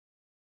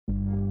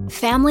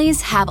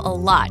Families have a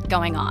lot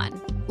going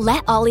on.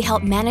 Let Ollie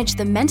help manage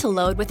the mental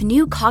load with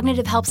new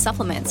cognitive help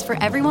supplements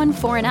for everyone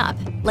 4 and up,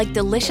 like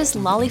delicious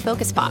Lolly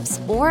Focus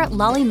Pops or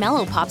Lolly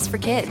Mellow Pops for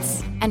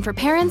kids. And for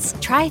parents,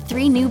 try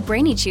 3 new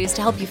Brainy Chews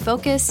to help you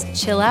focus,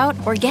 chill out,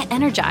 or get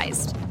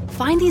energized.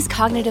 Find these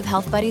cognitive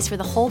health buddies for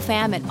the whole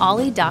fam at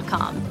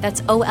ollie.com.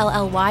 That's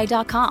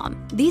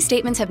OLLY.com. These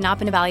statements have not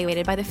been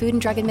evaluated by the Food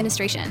and Drug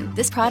Administration.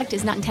 This product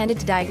is not intended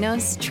to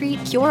diagnose,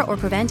 treat, cure, or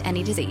prevent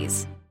any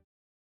disease.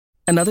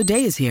 Another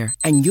day is here,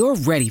 and you're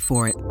ready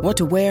for it. What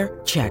to wear?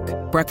 Check.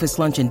 Breakfast,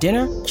 lunch, and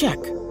dinner?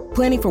 Check.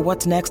 Planning for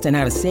what's next and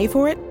how to save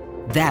for it?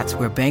 That's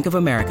where Bank of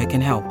America can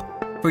help.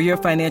 For your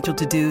financial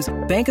to-dos,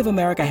 Bank of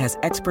America has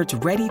experts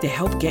ready to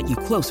help get you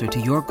closer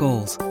to your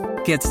goals.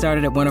 Get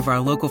started at one of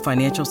our local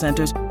financial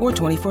centers or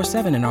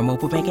 24/7 in our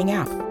mobile banking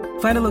app.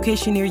 Find a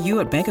location near you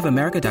at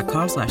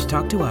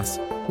bankofamerica.com/talktous.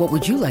 What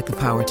would you like the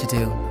power to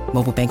do?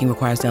 Mobile banking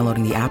requires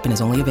downloading the app and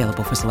is only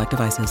available for select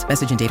devices.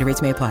 Message and data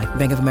rates may apply.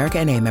 Bank of America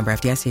N.A., member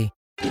FDIC.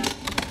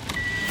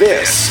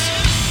 This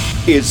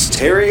is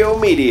Terrio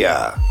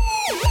Media.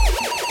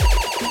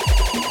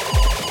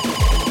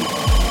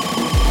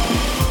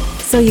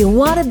 So you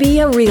want to be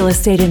a real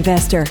estate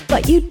investor,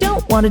 but you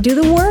don't want to do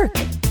the work.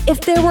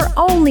 If there were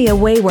only a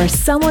way where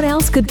someone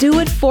else could do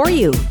it for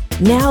you.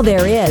 Now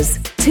there is.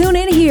 Tune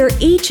in here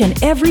each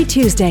and every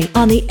Tuesday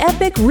on the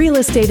Epic Real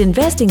Estate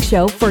Investing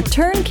Show for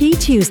Turnkey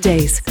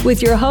Tuesdays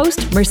with your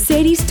host,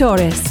 Mercedes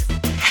Torres.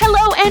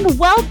 Hello and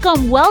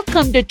welcome.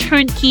 Welcome to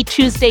Turnkey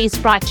Tuesdays,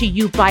 brought to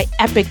you by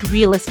Epic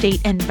Real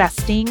Estate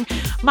Investing.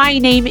 My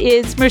name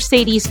is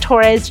Mercedes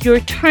Torres, your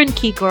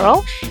turnkey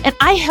girl, and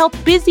I help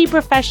busy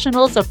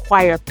professionals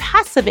acquire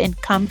passive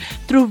income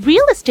through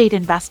real estate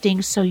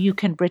investing so you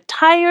can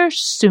retire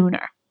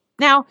sooner.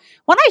 Now,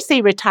 when I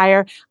say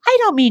retire, I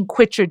don't mean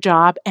quit your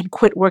job and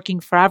quit working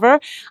forever.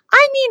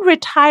 I mean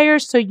retire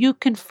so you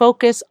can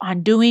focus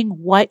on doing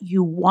what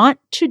you want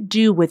to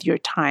do with your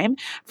time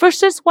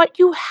versus what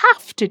you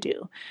have to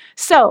do.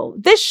 So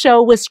this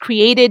show was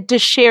created to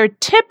share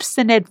tips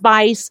and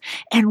advice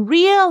and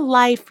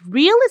real-life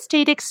real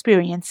estate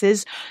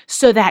experiences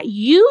so that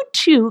you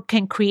too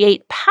can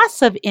create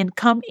passive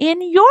income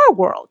in your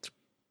world.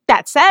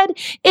 That said,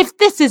 if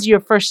this is your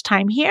first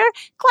time here,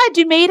 glad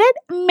you made it.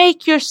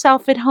 Make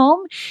yourself at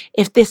home.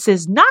 If this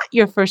is not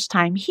your first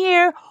time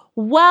here,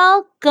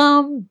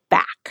 welcome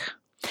back.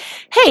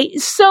 Hey,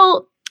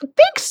 so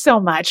thanks so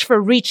much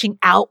for reaching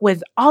out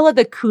with all of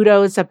the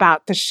kudos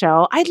about the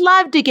show. I'd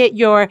love to get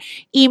your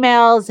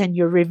emails and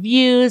your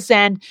reviews,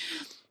 and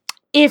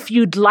if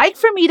you'd like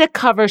for me to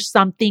cover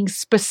something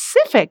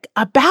specific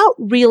about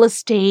real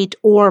estate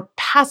or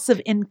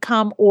passive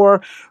income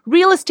or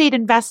real estate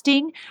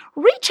investing,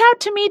 reach out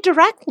to me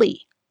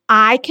directly.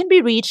 I can be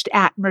reached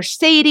at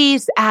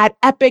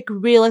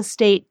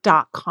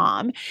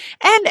mercedes@epicrealestate.com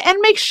and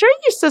make sure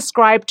you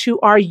subscribe to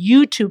our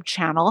YouTube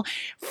channel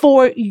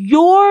for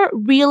your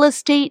real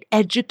estate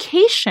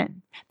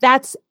education.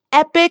 That's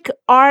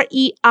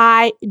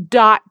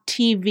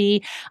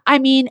epicrei.tv. I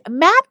mean,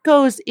 Matt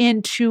goes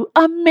into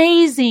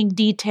amazing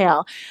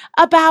detail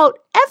about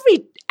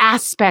every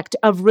aspect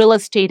of real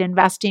estate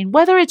investing,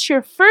 whether it's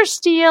your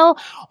first deal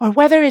or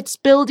whether it's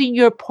building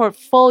your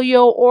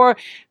portfolio or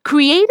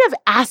creative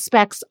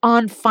aspects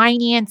on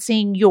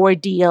financing your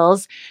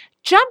deals.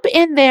 Jump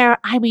in there.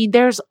 I mean,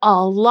 there's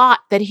a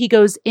lot that he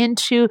goes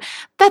into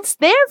that's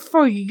there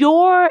for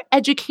your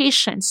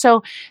education.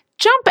 So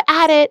jump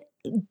at it.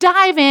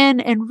 Dive in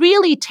and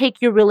really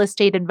take your real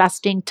estate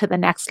investing to the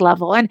next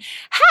level. And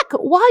heck,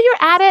 while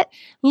you're at it,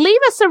 leave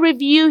us a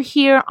review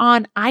here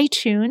on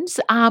iTunes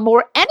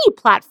or any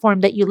platform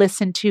that you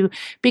listen to,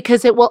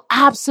 because it will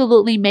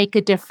absolutely make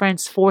a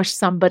difference for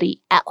somebody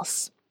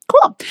else.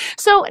 Cool.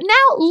 So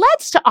now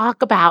let's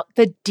talk about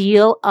the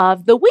deal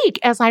of the week.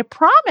 As I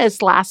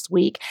promised last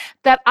week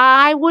that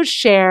I would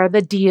share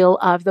the deal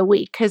of the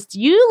week, because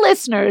you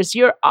listeners,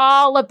 you're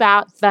all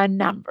about the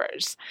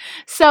numbers.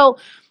 So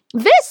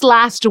this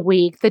last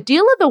week, the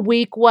deal of the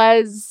week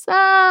was,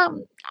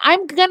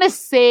 I'm going to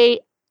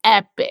say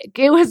epic.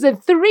 It was a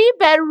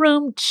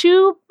 3-bedroom,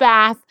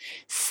 2-bath,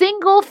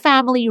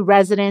 single-family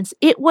residence.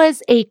 It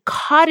was a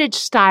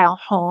cottage-style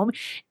home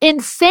in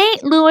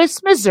St.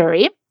 Louis,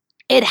 Missouri.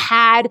 It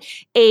had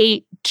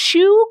a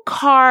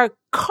 2-car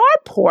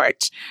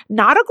carport,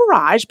 not a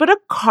garage, but a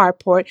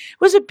carport. It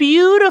was a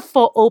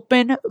beautiful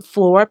open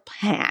floor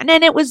plan,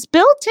 and it was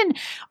built in,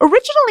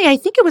 originally, I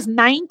think it was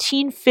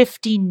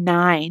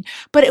 1959,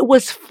 but it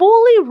was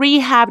fully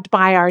rehabbed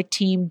by our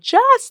team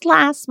just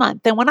last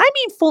month. And when I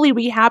mean fully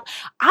rehab,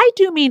 I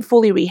do mean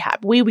fully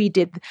rehab. We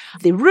redid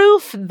the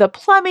roof, the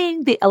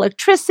plumbing, the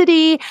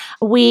electricity.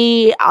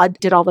 We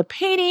did all the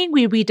painting.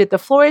 We redid the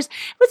floors.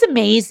 It was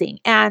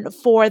amazing. And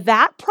for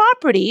that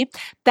property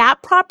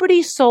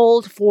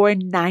sold for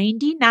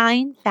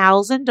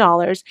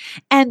 $99,000,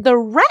 and the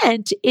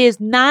rent is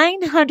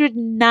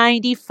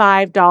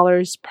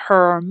 $995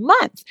 per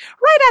month,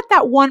 right at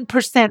that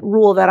 1%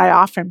 rule that I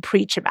often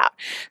preach about.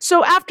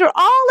 So after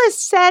all is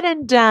said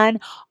and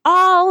done,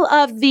 all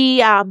of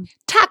the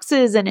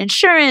taxes and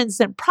insurance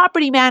and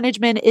property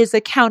management is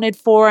accounted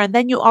for. And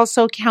then you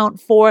also account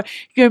for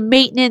your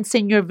maintenance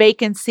and your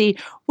vacancy.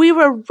 We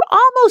were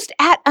almost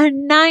at a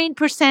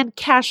 9%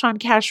 cash on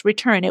cash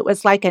return. It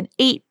was like an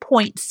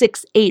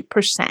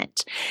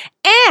 8.68%.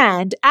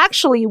 And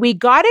actually, we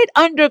got it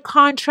under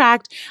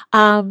contract.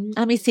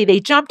 They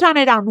jumped on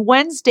it on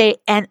Wednesday.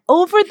 And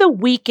over the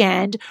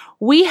weekend,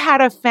 we had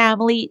a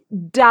family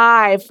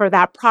dive for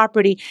that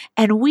property.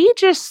 And we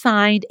just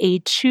signed a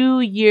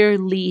 2-year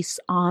lease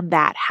on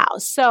that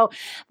house. So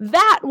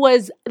that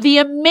was the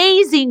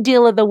amazing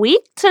deal of the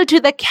week. So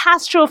to the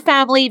Castro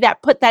family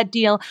that put that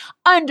deal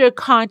under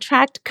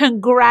contract,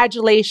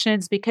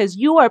 congratulations, because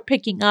you are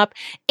picking up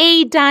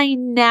a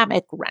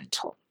dynamic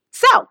rental.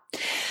 So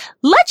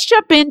let's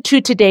jump into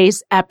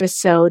today's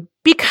episode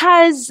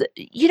because,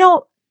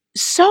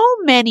 so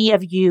many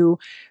of you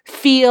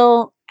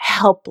feel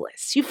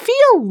helpless. You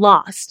feel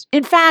lost.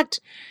 In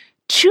fact,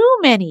 too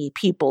many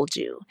people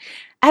do,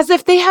 as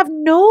if they have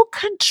no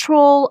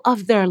control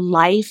of their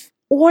life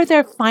or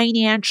their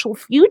financial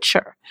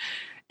future.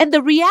 And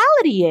the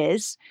reality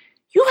is,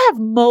 you have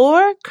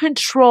more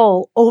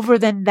control over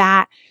than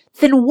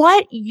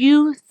what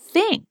you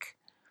think.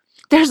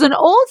 There's an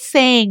old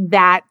saying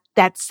that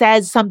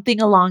says something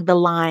along the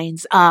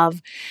lines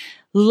of,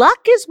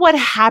 luck is what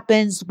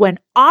happens when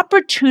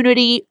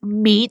opportunity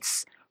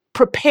meets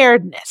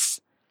preparedness.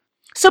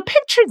 So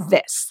picture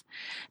this.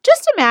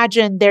 Just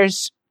imagine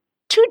there's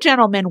 2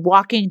 gentlemen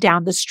walking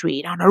down the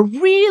street on a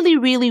really,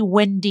 really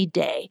windy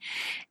day.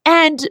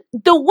 And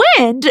the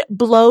wind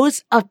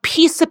blows a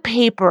piece of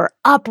paper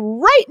up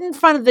right in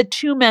front of the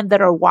 2 men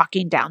that are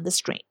walking down the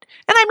street.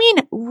 And I mean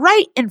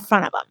right in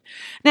front of them.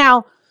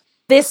 Now,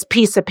 this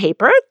piece of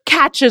paper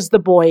catches the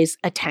boy's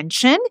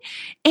attention,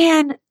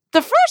 and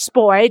the first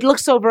boy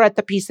looks over at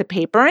the piece of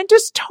paper and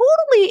just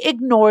totally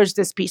ignores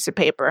this piece of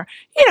paper.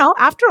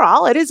 After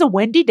all, it is a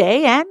windy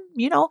day and,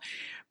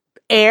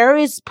 air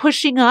is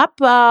pushing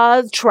up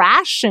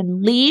trash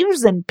and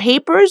leaves and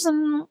papers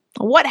and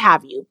what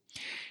have you.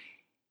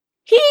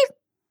 He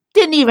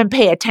didn't even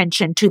pay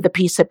attention to the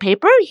piece of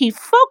paper. He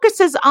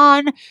focuses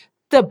on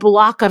the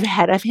block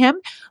ahead of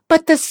him.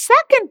 But the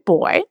second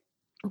boy,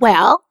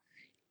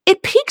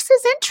 it piques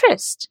his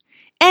interest,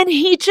 and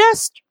he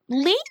just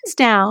leans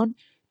down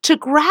to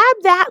grab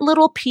that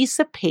little piece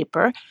of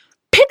paper,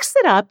 picks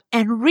it up,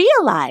 and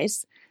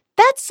realizes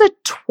that's a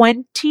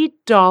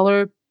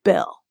 $20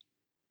 bill.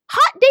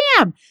 Hot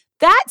damn!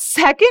 That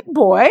second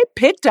boy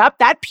picked up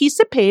that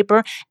piece of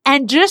paper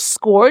and just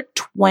scored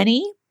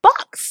 $20.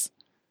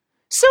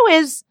 So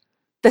is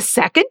the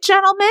second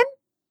gentleman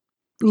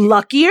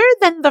luckier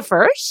than the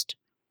first?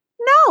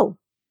 No.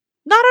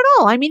 Not at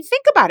all. I mean,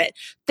 think about it.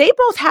 They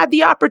both had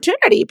the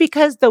opportunity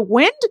because the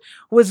wind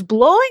was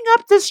blowing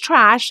up this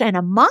trash, and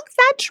among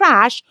that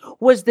trash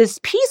was this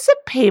piece of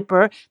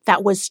paper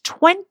that was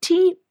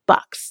 $20. They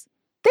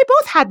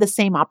both had the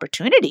same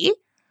opportunity.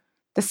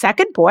 The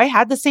second boy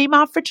had the same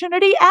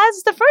opportunity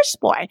as the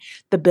first boy.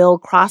 The bill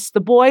crossed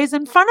the boys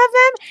in front of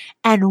them,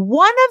 and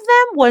one of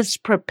them was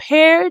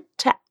prepared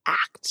to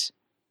act.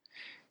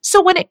 So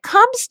when it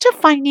comes to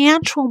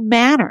financial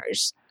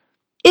manners,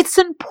 it's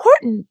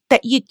important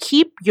that you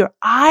keep your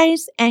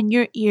eyes and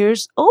your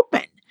ears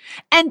open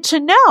and to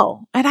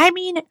know, and I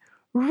mean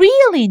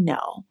really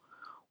know,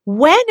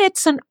 when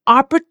it's an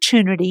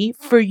opportunity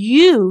for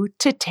you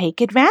to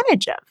take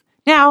advantage of.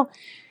 Now,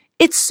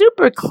 it's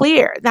super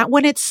clear that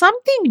when it's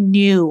something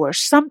new or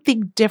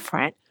something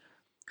different,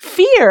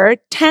 fear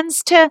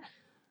tends to,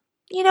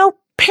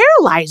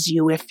 paralyze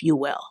you, if you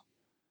will.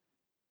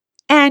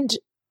 And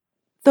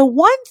the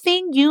one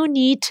thing you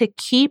need to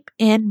keep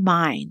in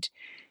mind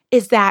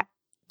is that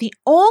the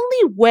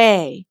only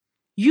way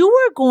you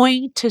are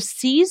going to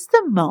seize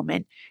the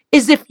moment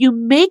is if you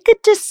make a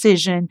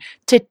decision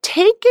to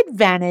take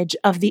advantage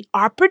of the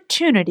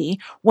opportunity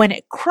when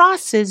it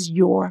crosses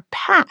your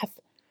path,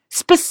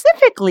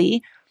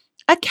 specifically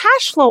a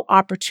cash flow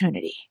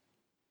opportunity.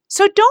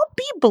 So don't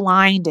be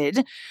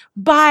blinded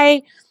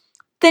by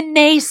the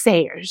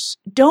naysayers.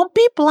 Don't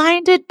be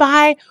blinded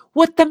by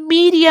what the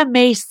media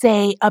may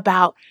say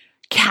about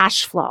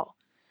cash flow.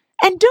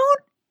 And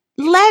don't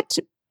let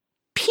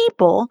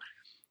people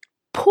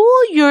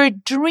pull your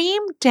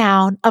dream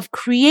down of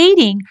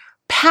creating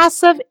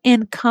passive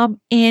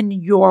income in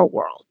your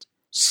world.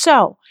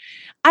 So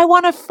I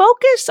want to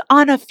focus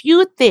on a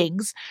few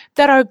things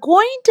that are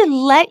going to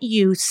let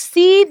you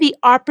see the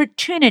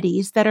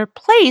opportunities that are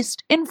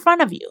placed in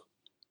front of you.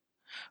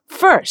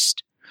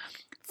 First,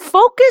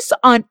 focus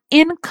on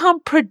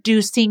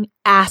income-producing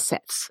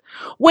assets.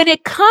 When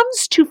it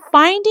comes to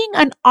finding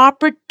an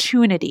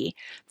opportunity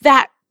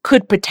that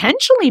could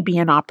potentially be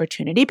an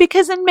opportunity,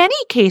 because in many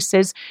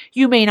cases,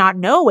 you may not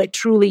know it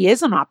truly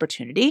is an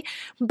opportunity,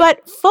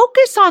 but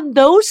focus on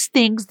those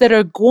things that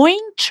are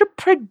going to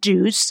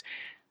produce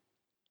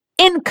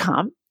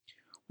income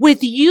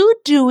with you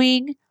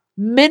doing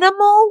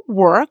minimal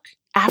work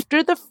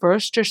after the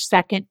first or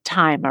second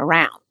time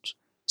around.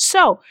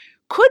 So,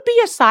 could be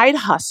a side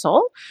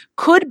hustle,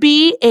 could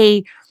be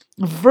a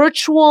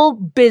virtual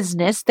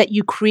business that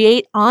you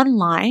create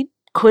online.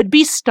 Could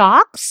be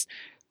stocks,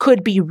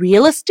 could be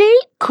real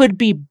estate, could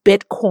be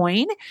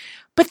Bitcoin.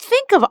 But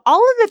think of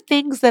all of the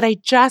things that I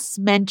just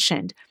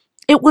mentioned.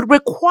 It would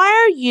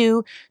require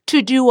you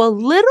to do a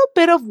little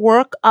bit of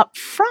work up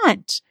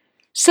front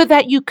so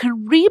that you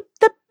can reap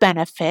the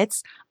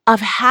benefits of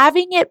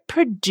having it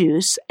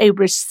produce a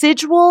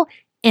residual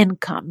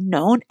income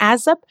known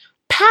as a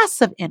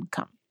passive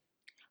income.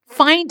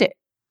 Find it.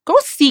 Go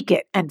seek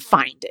it and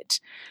find it.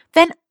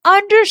 Then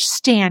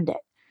understand it.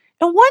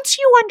 And once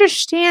you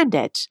understand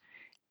it,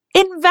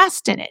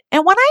 invest in it.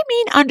 And when I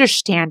mean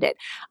understand it,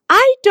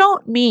 I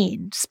don't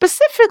mean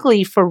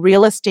specifically for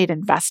real estate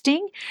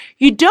investing.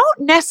 You don't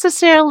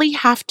necessarily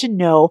have to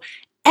know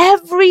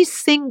every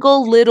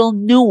single little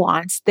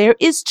nuance there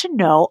is to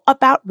know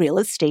about real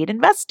estate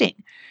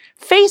investing.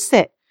 Face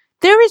it,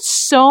 there is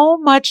so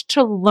much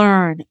to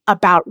learn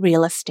about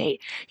real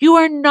estate. You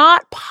are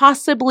not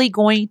possibly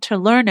going to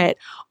learn it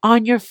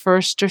on your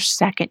first or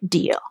second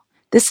deal.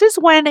 This is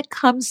when it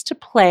comes to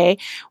play,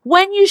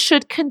 when you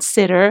should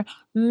consider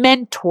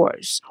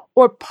mentors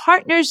or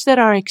partners that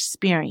are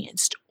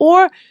experienced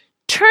or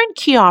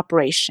turnkey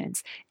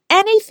operations,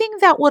 anything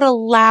that would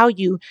allow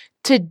you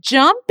to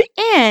jump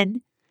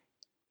in,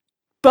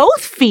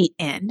 both feet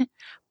in,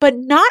 but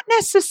not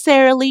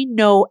necessarily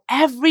know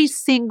every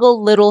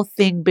single little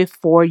thing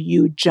before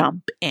you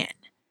jump in.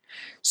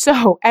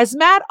 So, as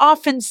Matt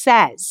often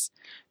says,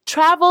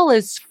 travel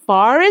as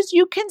far as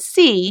you can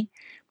see,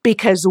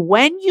 because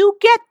when you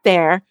get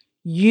there,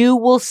 you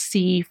will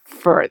see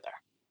further.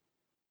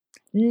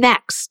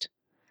 Next,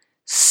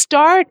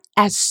 start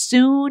as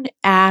soon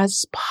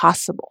as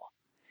possible.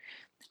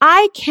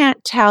 I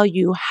can't tell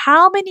you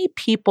how many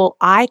people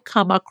I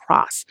come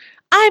across,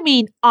 I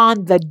mean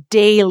on the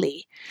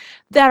daily,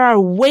 that are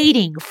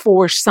waiting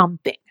for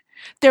something.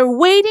 They're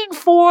waiting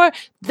for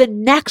the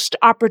next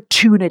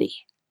opportunity.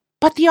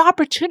 But the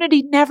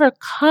opportunity never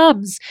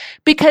comes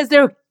because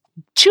they're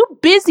too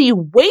busy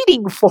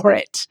waiting for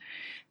it.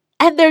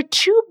 And they're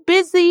too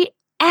busy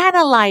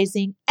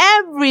analyzing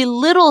every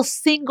little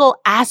single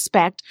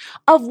aspect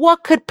of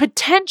what could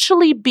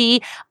potentially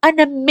be an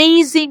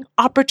amazing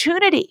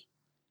opportunity.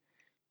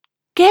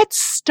 Get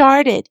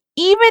started,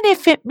 even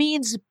if it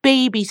means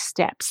baby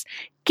steps.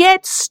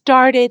 Get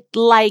started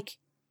like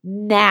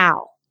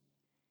now.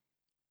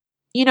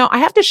 You know, I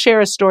have to share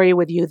a story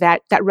with you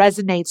that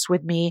resonates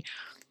with me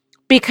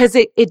because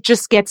it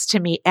just gets to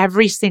me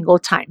every single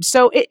time.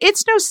 So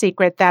it's no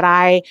secret that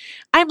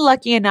I'm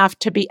lucky enough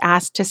to be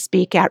asked to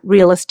speak at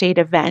real estate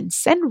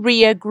events and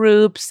RIA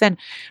groups and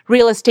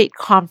real estate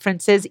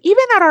conferences,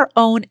 even at our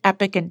own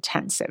Epic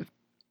Intensive.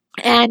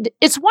 And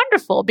it's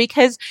wonderful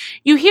because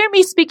you hear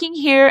me speaking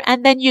here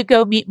and then you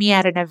go meet me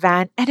at an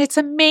event. And it's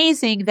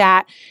amazing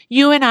that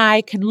you and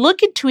I can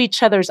look into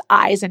each other's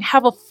eyes and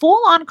have a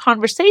full-on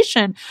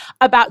conversation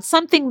about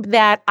something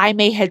that I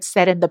may have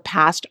said in the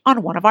past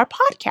on one of our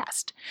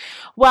podcasts.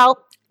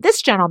 Well,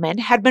 this gentleman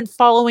had been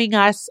following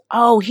us,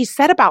 he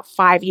said about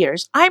 5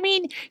 years. I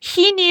mean,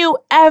 he knew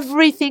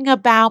everything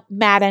about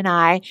Matt and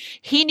I.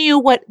 He knew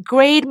what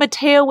grade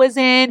Mateo was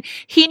in.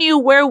 He knew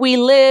where we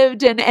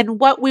lived and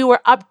what we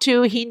were up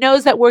to. He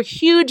knows that we're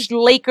huge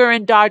Laker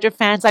and Dodger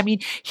fans. I mean,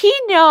 he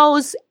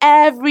knows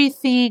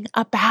everything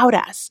about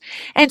us.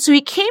 And so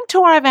he came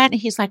to our event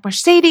and he's like,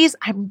 Mercedes,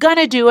 I'm going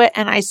to do it.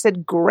 And I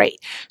said, great.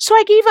 So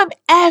I gave him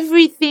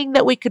everything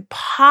that we could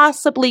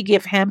possibly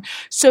give him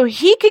so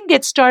he can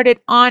get started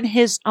on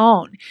his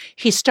own.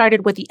 He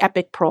started with the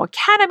Epic Pro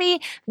Academy.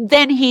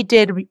 Then he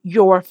did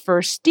Your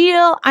First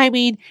Deal. I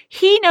mean,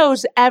 he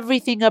knows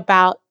everything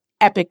about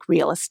Epic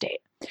real estate.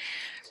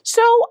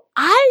 So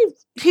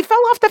he fell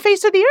off the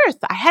face of the earth.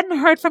 I hadn't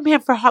heard from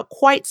him for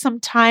quite some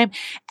time.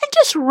 And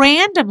just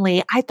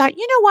randomly, I thought,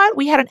 you know what?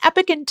 We had an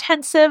Epic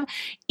Intensive.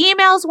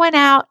 Emails went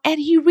out and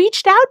he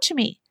reached out to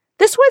me.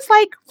 This was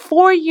like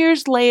 4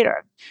 years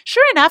later.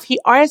 Sure enough, he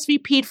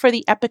RSVP'd for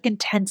the Epic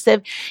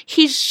Intensive.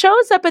 He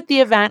shows up at the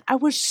event. I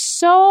was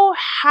so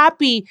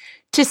happy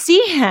to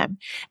see him.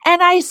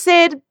 And I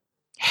said,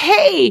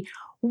 hey,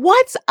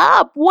 what's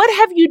up? What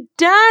have you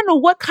done?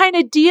 What kind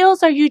of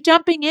deals are you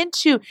jumping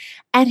into?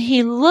 And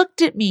he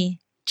looked at me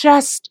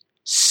just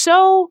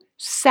so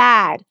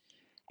sad.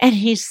 And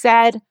he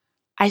said,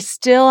 I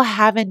still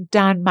haven't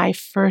done my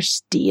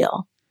first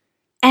deal.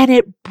 And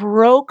it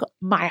broke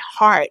my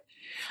heart.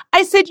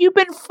 I said, you've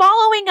been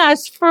following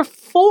us for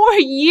 4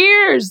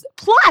 years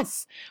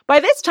plus. By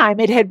this time,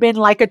 it had been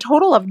like a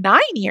total of 9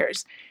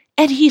 years.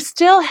 And he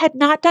still had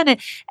not done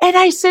it. And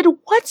I said,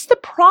 what's the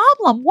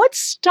problem? What's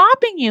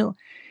stopping you?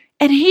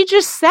 And he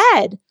just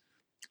said,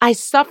 I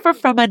suffer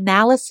from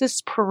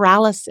analysis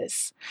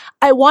paralysis.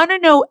 I want to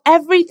know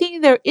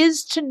everything there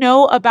is to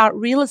know about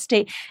real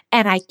estate,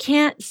 and I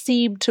can't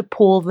seem to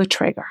pull the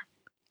trigger.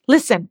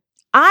 Listen,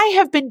 I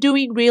have been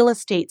doing real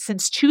estate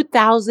since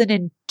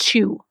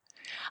 2002.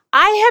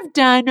 I have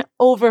done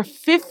over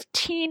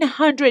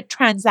 1,500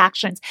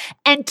 transactions.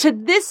 And to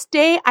this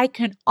day, I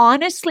can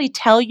honestly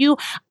tell you,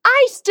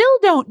 I still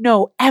don't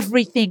know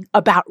everything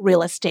about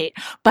real estate.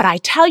 But I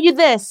tell you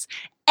this,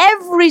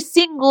 every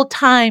single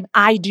time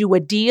I do a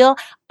deal,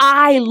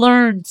 I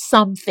learn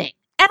something.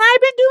 And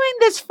I've been doing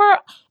this for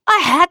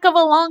a heck of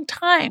a long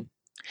time.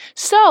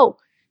 So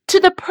to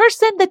the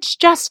person that's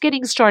just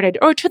getting started,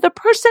 or to the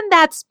person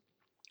that's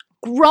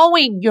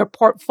growing your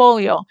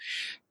portfolio,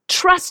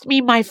 trust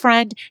me, my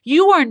friend,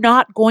 you are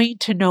not going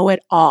to know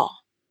it all.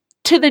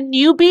 To the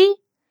newbie,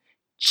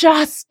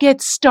 just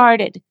get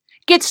started.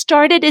 Get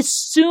started as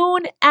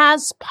soon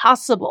as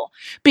possible,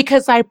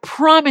 because I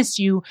promise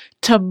you,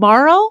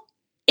 tomorrow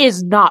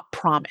is not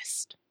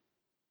promised.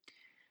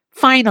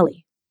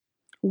 Finally,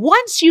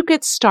 once you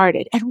get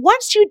started and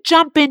once you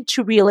jump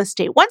into real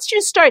estate, once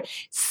you start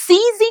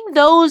seizing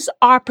those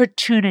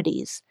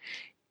opportunities,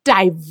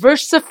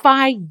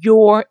 diversify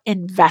your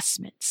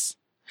investments.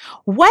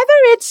 Whether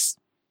it's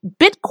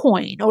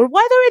Bitcoin, or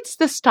whether it's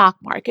the stock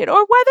market, or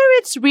whether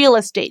it's real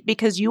estate,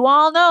 because you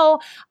all know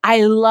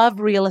I love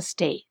real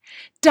estate.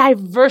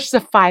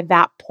 Diversify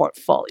that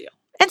portfolio.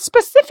 And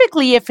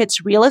specifically, if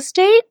it's real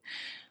estate,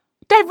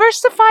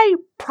 diversify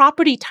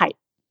property type.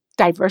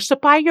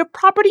 Diversify your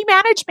property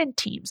management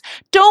teams.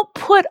 Don't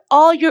put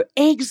all your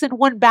eggs in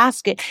one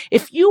basket.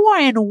 If you are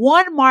in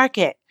one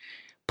market,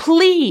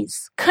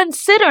 please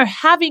consider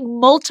having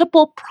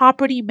multiple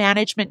property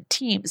management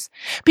teams,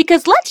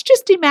 because let's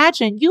just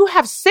imagine you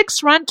have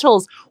 6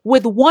 rentals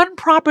with one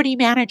property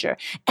manager,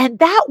 and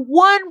that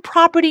one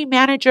property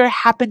manager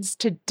happens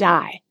to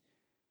die.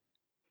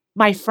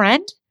 My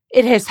friend,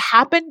 it has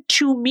happened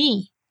to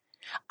me.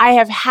 I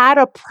have had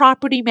a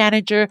property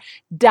manager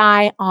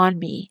die on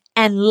me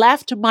and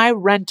left my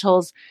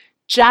rentals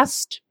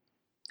just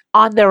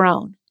on their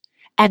own,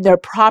 and their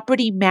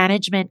property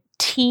management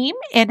team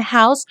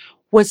in-house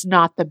was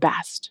not the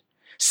best.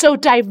 So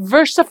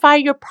diversify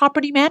your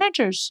property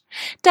managers,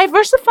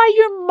 diversify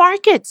your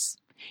markets,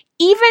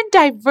 even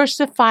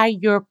diversify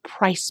your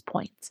price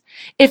points.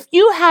 If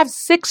you have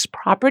 6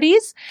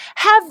 properties,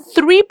 have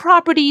 3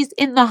 properties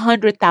in the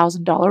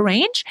 $100,000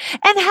 range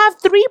and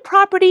have 3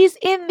 properties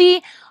in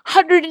the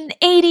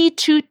 $180,000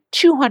 to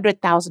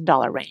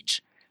 $200,000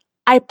 range.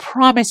 I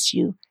promise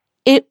you,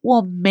 it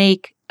will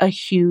make a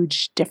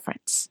huge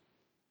difference.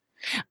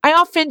 I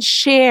often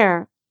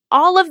share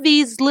all of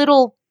these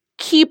little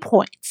key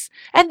points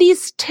and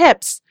these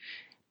tips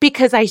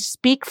because I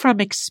speak from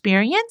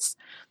experience,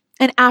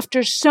 and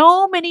after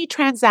so many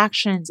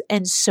transactions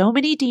and so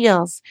many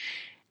deals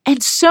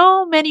and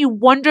so many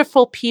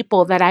wonderful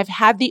people that I've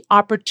had the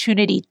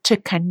opportunity to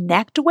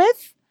connect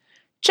with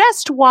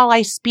just while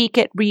I speak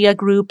at RIA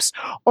groups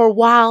or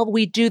while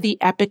we do the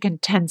Epic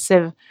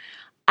Intensive,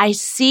 I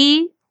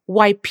see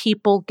why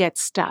people get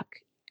stuck.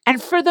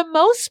 And for the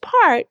most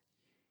part,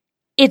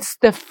 it's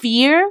the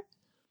fear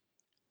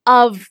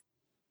of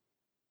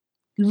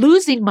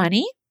losing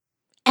money,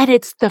 and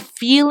it's the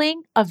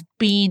feeling of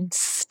being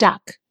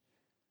stuck.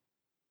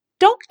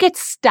 Don't get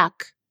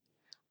stuck.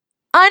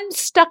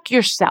 Unstuck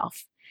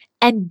yourself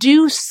and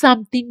do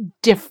something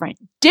different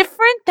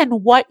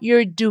than what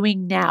you're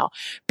doing now.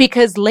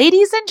 Because,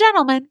 ladies and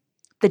gentlemen,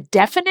 the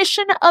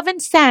definition of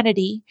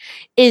insanity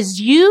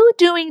is you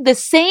doing the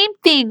same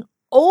thing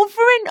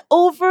over and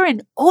over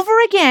and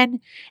over again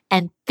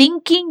and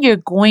thinking you're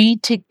going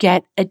to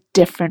get a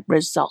different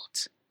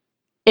result.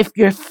 If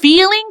you're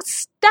feeling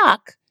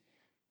stuck,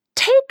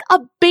 take a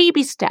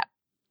baby step,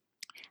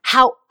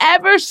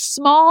 however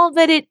small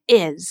that it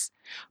is,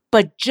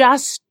 but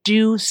just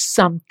do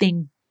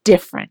something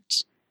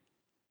different.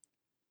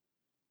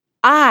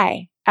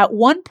 I, at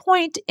one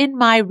point in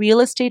my real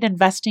estate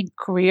investing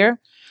career,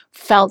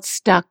 felt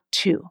stuck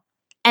too.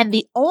 And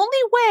the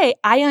only way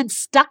I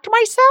unstuck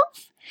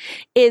myself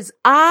is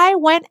I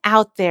went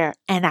out there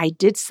and I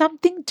did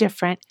something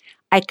different.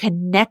 I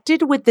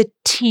connected with the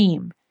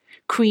team,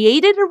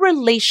 created a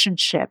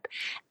relationship,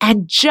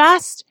 and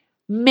just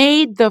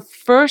made the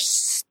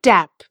first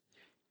step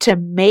to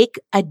make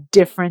a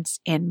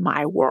difference in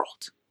my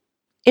world.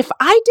 If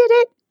I did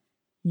it,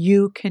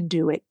 you can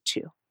do it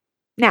too.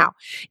 Now,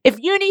 if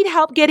you need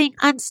help getting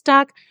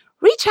unstuck,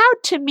 reach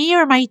out to me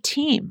or my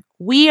team.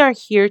 We are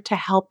here to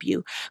help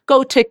you.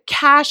 Go to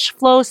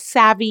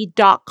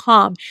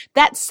cashflowsavvy.com.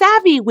 That's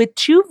savvy with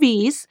 2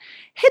 V's.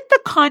 Hit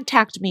the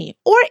contact me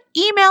or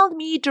email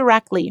me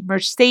directly,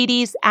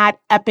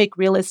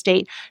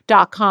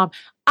 Mercedes@epicrealestate.com.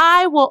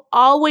 I will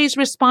always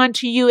respond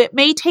to you. It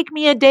may take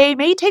me a day,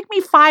 may take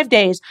me 5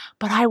 days,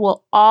 but I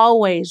will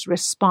always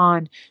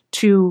respond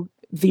to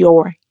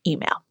your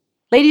email.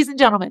 Ladies and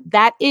gentlemen,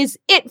 that is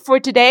it for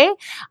today.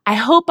 I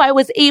hope I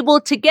was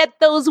able to get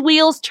those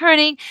wheels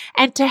turning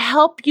and to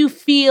help you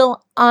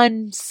feel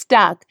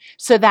unstuck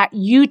so that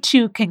you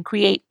too can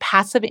create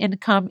passive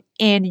income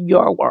in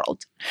your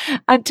world.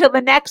 Until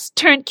the next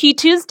Turnkey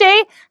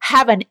Tuesday,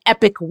 have an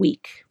epic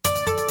week.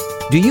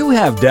 Do you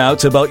have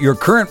doubts about your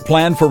current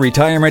plan for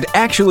retirement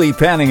actually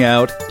panning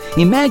out?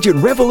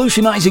 Imagine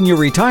revolutionizing your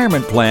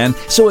retirement plan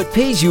so it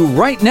pays you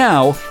right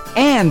now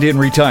and in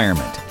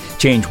retirement.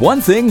 Change one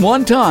thing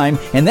one time,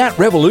 and that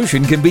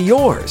revolution can be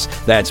yours.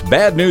 That's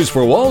bad news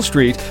for Wall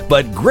Street,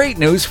 but great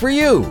news for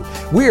you.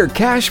 We're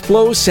cash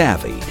flow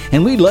savvy,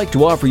 and we'd like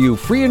to offer you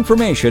free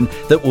information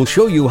that will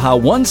show you how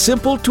one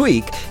simple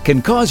tweak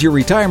can cause your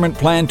retirement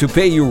plan to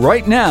pay you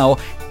right now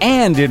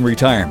and in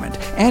retirement.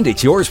 And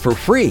it's yours for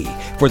free.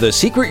 For the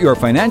secret your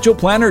financial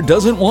planner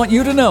doesn't want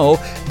you to know,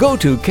 go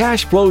to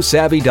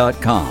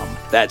cashflowsavvy.com.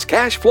 That's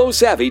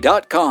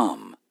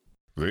cashflowsavvy.com.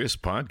 This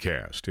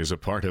podcast is a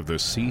part of the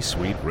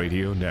C-Suite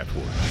Radio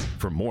Network.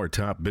 For more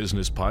top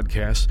business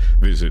podcasts,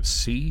 visit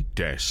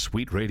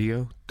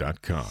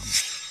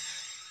c-suiteradio.com.